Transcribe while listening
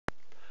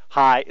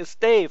Hi, it's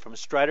Dave from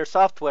Strider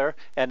Software,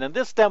 and in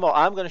this demo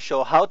I'm going to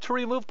show how to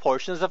remove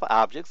portions of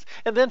objects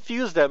and then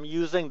fuse them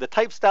using the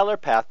TypeStyler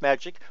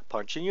PathMagic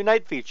Punch and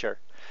Unite feature.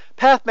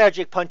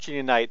 PathMagic Punch and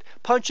Unite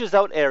punches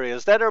out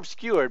areas that are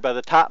obscured by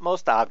the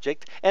topmost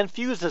object and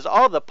fuses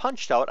all the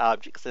punched out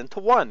objects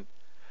into one.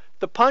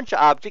 The punch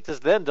object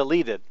is then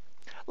deleted.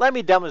 Let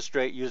me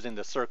demonstrate using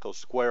the circle,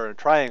 square, and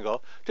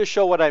triangle to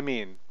show what I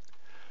mean.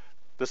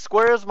 The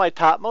square is my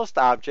topmost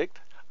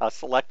object. I'll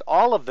select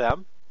all of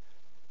them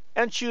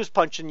and choose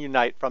Punch and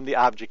Unite from the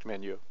Object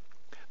menu.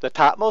 The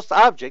topmost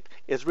object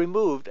is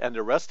removed and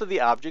the rest of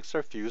the objects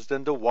are fused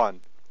into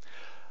one.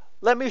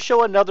 Let me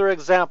show another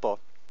example.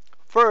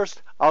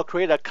 First, I'll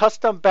create a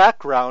custom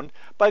background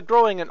by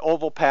drawing an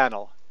oval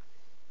panel.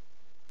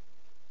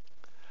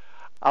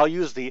 I'll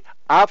use the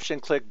Option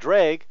click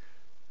drag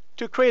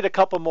to create a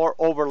couple more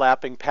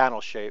overlapping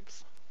panel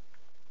shapes.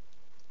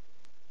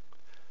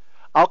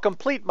 I'll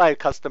complete my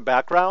custom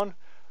background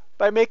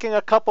by making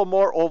a couple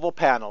more oval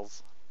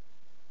panels.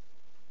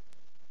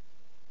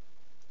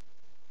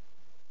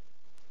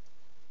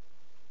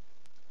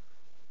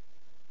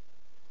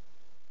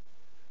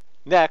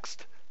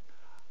 Next,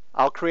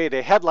 I'll create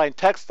a headline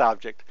text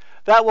object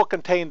that will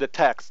contain the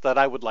text that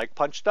I would like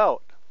punched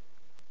out.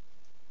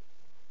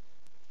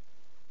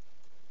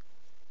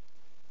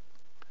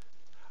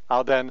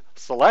 I'll then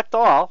select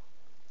all,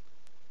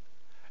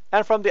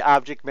 and from the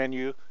Object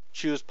menu,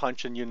 choose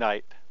Punch and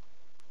Unite.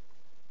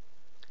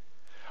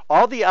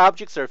 All the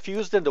objects are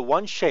fused into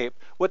one shape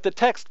with the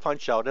text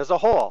punched out as a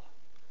whole.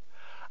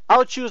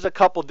 I'll choose a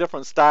couple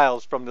different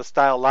styles from the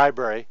style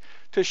library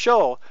to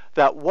show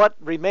that what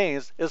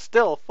remains is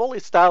still fully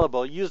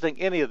stylable using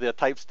any of the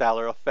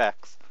TypeStyler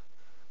effects.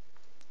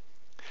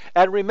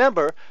 And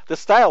remember, the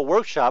Style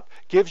Workshop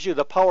gives you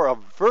the power of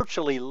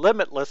virtually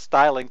limitless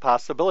styling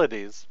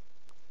possibilities.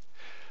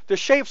 The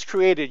shapes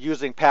created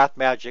using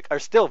PathMagic are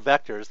still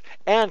vectors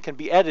and can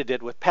be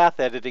edited with path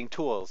editing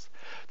tools.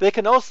 They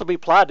can also be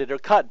plotted or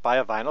cut by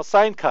a vinyl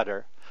sign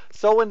cutter.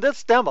 So in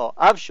this demo,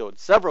 I've showed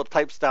several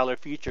TypeStyler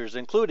features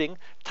including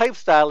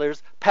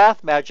TypeStyler's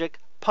PathMagic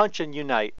Punch and Unite.